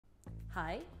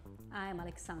Hi, I'm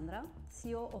Alexandra,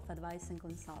 CEO of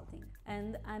Advice&Consulting,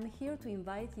 and I'm here to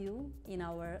invite you in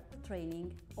our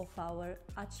training of our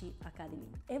AC Academy.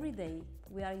 Every day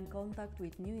we are in contact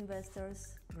with new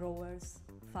investors, growers,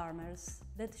 farmers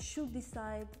that should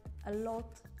decide a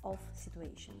lot of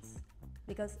situations.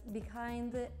 Because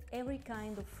behind every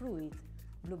kind of fruit,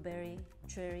 blueberry,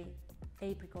 cherry,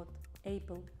 apricot,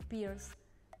 apple, pears,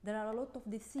 there are a lot of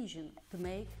decisions to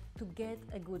make to get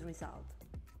a good result.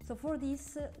 So for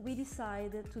this, we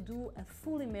decided to do a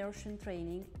full immersion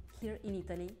training here in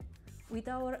Italy with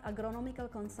our agronomical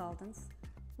consultants,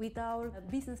 with our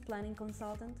business planning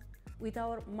consultant, with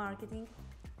our marketing,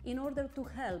 in order to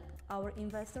help our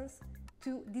investors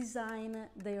to design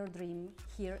their dream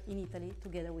here in Italy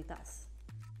together with us.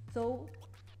 So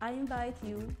I invite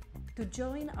you to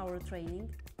join our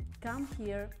training, come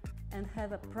here and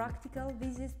have a practical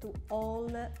visit to all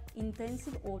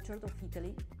intensive orchards of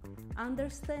Italy,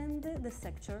 understand the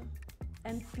sector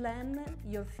and plan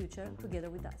your future together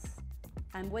with us.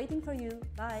 I'm waiting for you.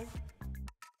 Bye!